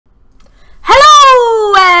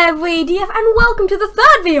DF, and welcome to the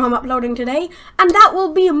third video I'm uploading today, and that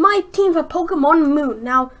will be my team for Pokemon Moon.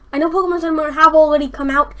 Now, I know Pokemon Sun and Moon have already come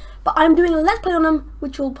out, but I'm doing a Let's Play on them,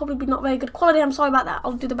 which will probably be not very good quality. I'm sorry about that.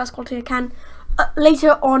 I'll do the best quality I can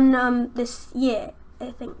later on this year, I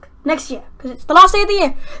think. Next year, because it's the last day of the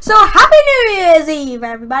year. So, Happy New Year's Eve,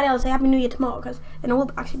 everybody. I'll say Happy New Year tomorrow, because then it will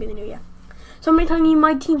actually be the New Year. So, I'm going to be telling you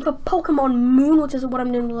my team for Pokemon Moon, which is what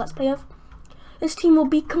I'm doing the Let's Play of. This team will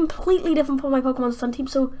be completely different from my Pokemon Sun team,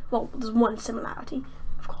 so, well, there's one similarity,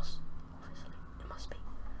 of course, obviously, it must be.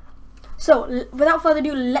 So, without further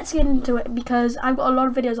ado, let's get into it, because I've got a lot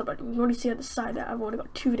of videos uploading. You can already see at the side that I've already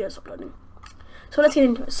got 2 videos uploading. So, let's get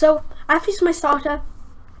into it. So, I have to use my starter.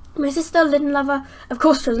 My sister, Litten Lover, of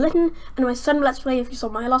course, chose Litten, and my son, Let's Play, if you saw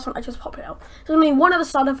my last one, I chose Popplio. So, there's only one other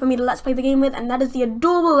starter for me to Let's Play the game with, and that is the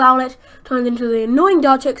adorable Rowlet, turned into the annoying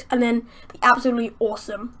Dartrix, and then the absolutely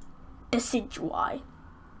awesome Decidueye.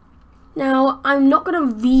 Now, I'm not going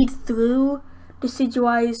to read through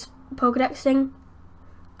Decidueye's Pokedex thing,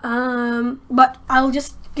 but I'll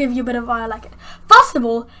just give you a bit of why I like it. First of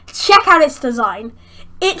all, check out its design.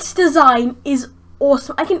 Its design is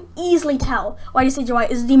awesome. I can easily tell why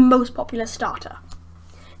Decidueye is the most popular starter.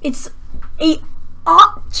 It's a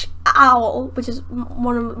arch owl, which is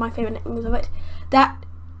one of my favorite nicknames of it. That,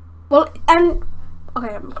 well, and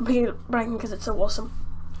okay, I'm completely blanking because it's so awesome.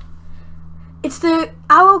 It's the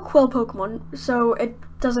Arrow Quill Pokemon, so it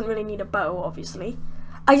doesn't really need a bow, obviously.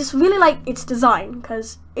 I just really like its design,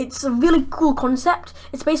 because it's a really cool concept.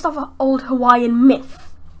 It's based off an old Hawaiian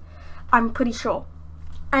myth, I'm pretty sure.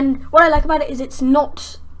 And what I like about it is it's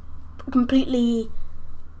not completely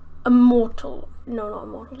immortal. No, not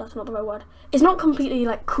immortal, that's not the right word. It's not completely,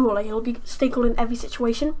 like, cool, like, it'll stay cool in every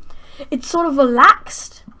situation. It's sort of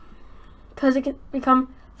relaxed, because it can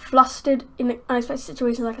become flustered in unexpected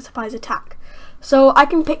situations like a surprise attack. So I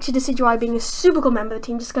can picture Decidueye being a super cool member of the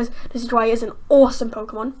team just because Decidueye is an awesome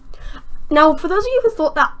Pokemon. Now, for those of you who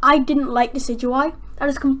thought that I didn't like Decidueye, that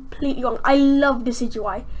is completely wrong. I love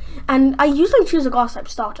Decidueye, and I usually choose a Grass type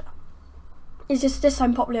starter. It's just this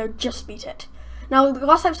time Popplio just beat it. Now, the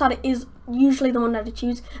Grass type starter is usually the one that I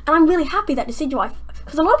choose, and I'm really happy that Decidueye,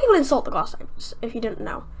 because a lot of people insult the Grass types, if you didn't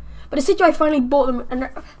know. But Decidueye finally bought them and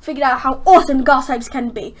figured out how awesome Grass types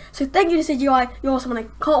can be. So thank you, Decidueye. You're awesome, and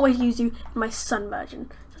I can't wait to use you in my Sun version.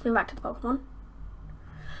 Let's go back to the Pokemon.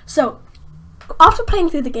 So, after playing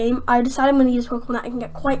through the game, I decided I'm going to use Pokemon that I can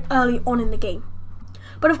get quite early on in the game.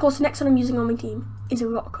 But of course, the next one I'm using on my team is a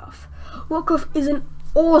Rockruff. Rockruff is an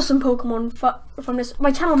awesome Pokemon from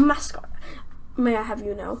my channel mascot, may I have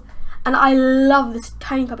you know. And I love this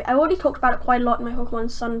tiny puppy. I already talked about it quite a lot in my Pokemon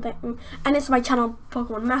Sun thing, and it's my channel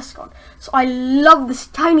Pokemon mascot. So I love this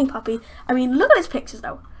tiny puppy. I mean, look at its pictures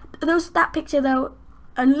though. That picture though,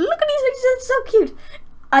 and look at these pictures. It's so cute.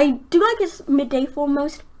 I do like its midday form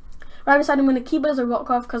most. But I decided I'm going to keep it as a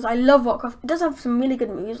Rockruff because I love Rockruff. It does have some really good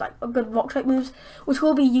moves, like good rock type moves, which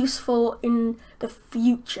will be useful in the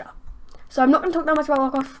future. So I'm not going to talk that much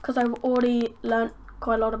about Rockruff because I've already learned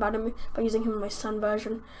quite a lot about him by using him in my Sun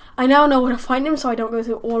version. I now know where to find him, so I don't go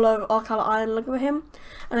through all of Arcala Island looking for him,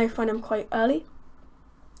 and I find him quite early.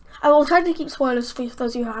 I will try to keep spoilers for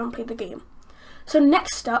those of you who haven't played the game. So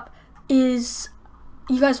next up is,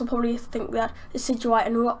 you guys will probably think that Decidueye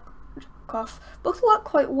and Rockruff both work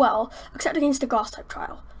quite well, except against the Grass type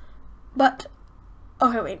trial. But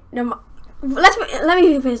okay, wait, never mind. Let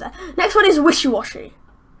me finish that. Next one is Wishiwashi.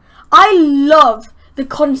 I love the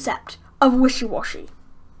concept of Wishiwashi.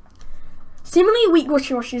 Seemingly weak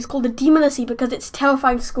Wishiwashi is called the Demon of the Sea because it's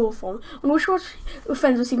terrifying school form. When Wishiwashi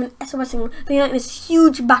friends receive an SOS signal, they unite in this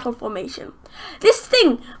huge battle formation. This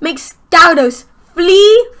thing makes Gyarados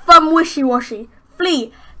flee from Wishiwashi.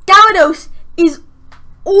 Flee. Gyarados is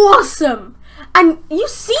awesome, and you've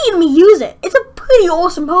seen me use it. It's a pretty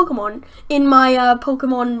awesome Pokemon in my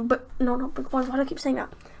Pokemon, but no, not Pokemon. Why do I keep saying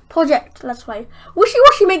that? Project Let's Play.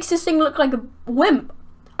 Wishiwashi makes this thing look like a wimp.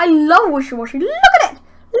 I love Wishiwashi. Look at it!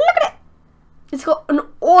 Look at it! It's got an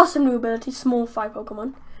awesome new ability, Small Fry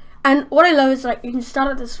Pokemon. And what I love is, like, you can start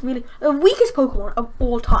at this really, the weakest Pokemon of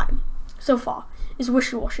all time so far is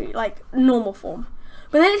Wishiwashi, like normal form.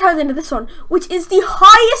 But then it turns into this one, which is the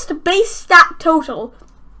highest base stat total.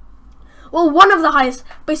 Well, one of the highest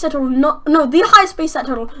base stat total, the highest base stat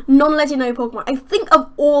total non-legendary Pokemon, I think,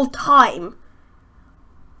 of all time.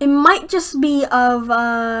 It might just be of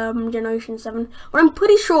Generation 7, but I'm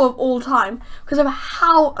pretty sure of all time because of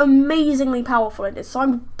how amazingly powerful it is. So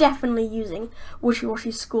I'm definitely using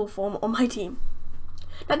Wishiwashi's school form on my team.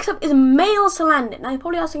 Next up is male Salandit. Now you're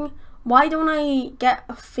probably asking, why don't I get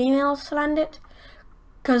a female Salandit?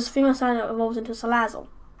 Because female Salandit evolves into Salazzle.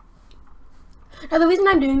 Now the reason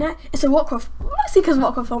I'm doing that is so Rockruff, mostly because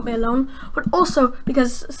Rockruff won't be alone, but also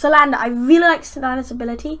because Salander, I really like Salander's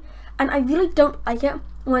ability, and I really don't like it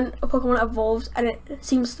when a Pokemon evolves and it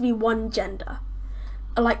seems to be one gender,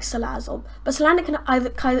 like Salazzle. But Salander can either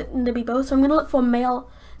be both, so I'm going to look for a male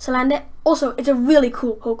Salander. Also, it's a really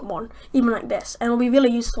cool Pokemon, even like this, and it'll be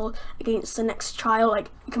really useful against the next trial. Like,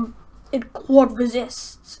 it quad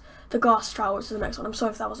resists the grass trial, which is the next one. I'm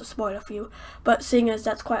sorry if that was a spoiler for you, but seeing as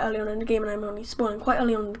that's quite early on in the game and I'm only spoiling quite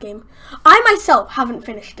early on in the game, I myself haven't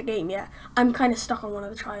finished the game yet. I'm kind of stuck on one of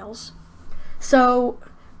the trials. So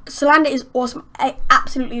Salander is awesome. I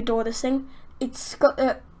absolutely adore this thing. It's got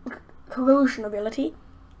a corrosion ability,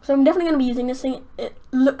 so I'm definitely going to be using this thing. It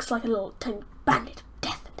looks like a little tiny bandit of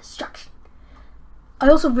death and destruction. I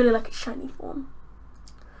also really like its shiny form.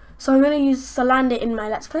 So I'm going to use Salander in my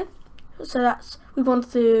Let's Play. So that's, we've gone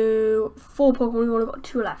through 4 Pokemon, we've only got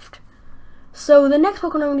 2 left. So the next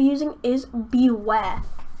Pokemon I'm going to be using is Bewear.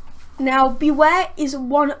 Now, Bewear is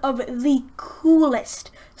one of the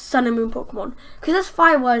coolest Sun and Moon Pokemon, because there's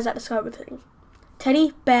 5 words that describe the thing.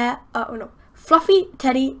 Fluffy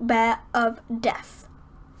Teddy Bear of Death.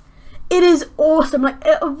 It is awesome. Like,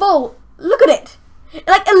 it evolved. Look at it.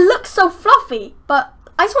 Like, it looks so fluffy, but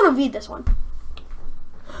I just want to read this one.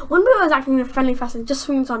 When Bewear is acting in a friendly fashion, just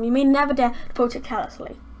swinging its arm, you may never dare to approach it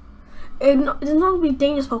carelessly. It is not to be a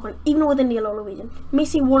dangerous Pokemon, even within the Alola region. You may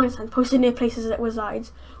see warning signs posted near places it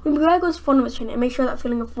resides. When Bewear goes fond of its trainer, it makes sure that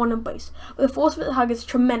feeling of fond embrace. But the force of its hug is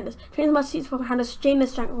tremendous. Trainers must teach Pokemon how to strain their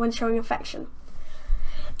strength when showing affection.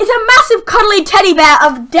 It's a massive cuddly teddy bear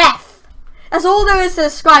of death! That's all there is to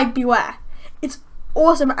describe Bewear. It's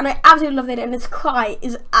awesome, and I absolutely love it, and its cry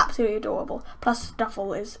is absolutely adorable. Plus,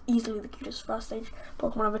 Duffel is easily the cutest first stage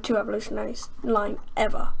Pokemon of a 2 evolutionary line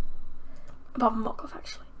ever. Apart from Rockruff,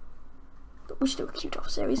 actually. We should do a cute off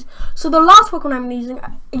series. So the last Pokemon I'm using,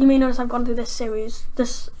 you may notice I've gone through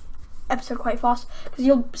this episode quite fast, because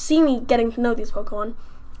you'll see me getting to know these Pokemon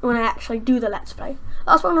when I actually do the Let's Play.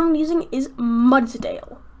 The last Pokemon I'm using is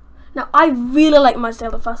Mudsdale. Now, I really liked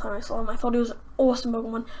Mudsdale the first time I saw him. I thought he was an awesome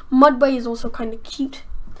Pokemon. Mudbray is also kind of cute.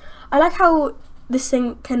 I like how this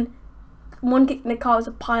thing can, one kick in the car is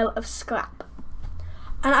a pile of scrap.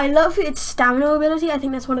 And I love its stamina ability. I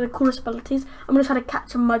think that's one of the coolest abilities. I'm going to try to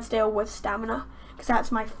catch a Mudsdale with stamina, because that's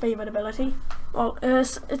my favourite ability. Well,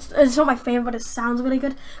 it's not my favourite, but it sounds really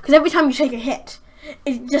good. Because every time you take a hit,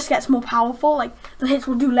 it just gets more powerful. Like, the hits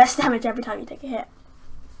will do less damage every time you take a hit.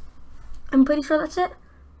 I'm pretty sure that's it.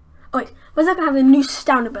 Oh wait, where's that going to have a new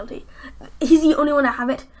stamina ability? He's the only one to have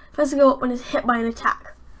it. First to go up when it's hit by an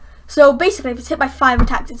attack. So basically, if it's hit by 5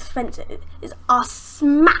 attacks, its defenses are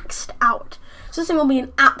maxed out. So this thing will be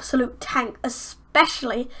an absolute tank,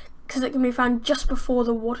 especially because it can be found just before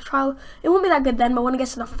the water trial. It won't be that good then, but when it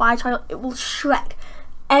gets to the fire trial, it will Shrek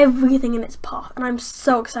everything in its path. And I'm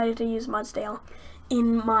so excited to use Mudsdale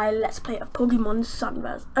in my Let's Play of Pokemon Sun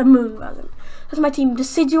version, Moon version. That's my team: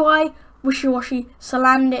 Decidueye, Wishiwashi,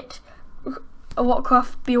 Salandit,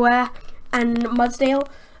 Rockruff, Bewear, and Mudsdale.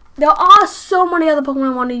 There are so many other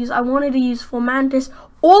Pokemon I want to use. I wanted to use Formantis,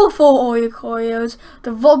 all 4 Oricoleos,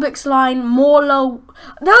 the Vulpix line, Morlo.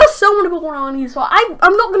 There are so many Pokemon I want to use, so I'm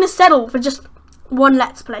not going to settle for just one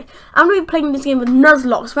Let's Play. I'm going to be playing this game with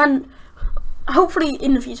Nuzlocke. When hopefully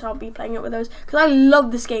in the future I'll be playing it with those, because I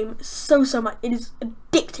love this game so much. It is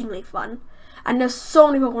addictingly fun, and there's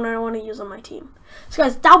so many Pokemon I want to use on my team. So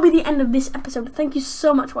guys, that'll be the end of this episode. Thank you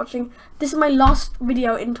so much for watching. This is my last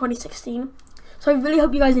video in 2016. So I really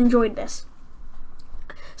hope you guys enjoyed this.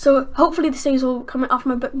 So hopefully the series will come after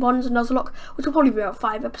my book Bonds and Nuzlocke, which will probably be about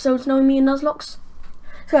 5 episodes knowing me and Nuzlocke's.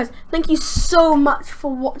 So guys, thank you so much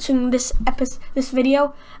for watching this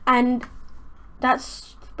video, and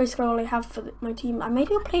that's basically all I have for my team. I made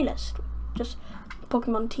a playlist, just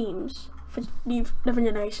Pokemon teams for different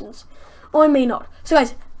generations, or I may not. So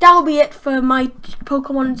guys, that'll be it for my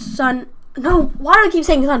Pokemon Sun. No, why do I keep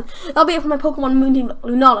saying Sun? That'll be it for my Pokemon Moon team,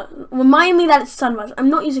 Lunala. Remind me that it's Sun version. I'm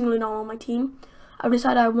not using Lunala on my team. I've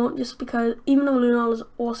decided I won't, just because even though Lunala is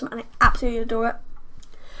awesome and I absolutely adore it,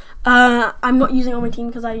 I'm not using it on my team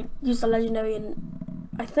because I used a legendary,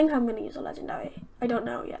 and I think I'm going to use a legendary. I don't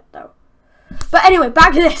know yet though. But anyway,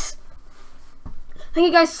 back to this. Thank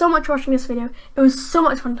you guys so much for watching this video. It was so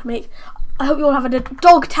much fun to make. I hope you all have a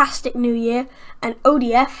dog-tastic new year, and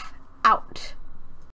ODF out.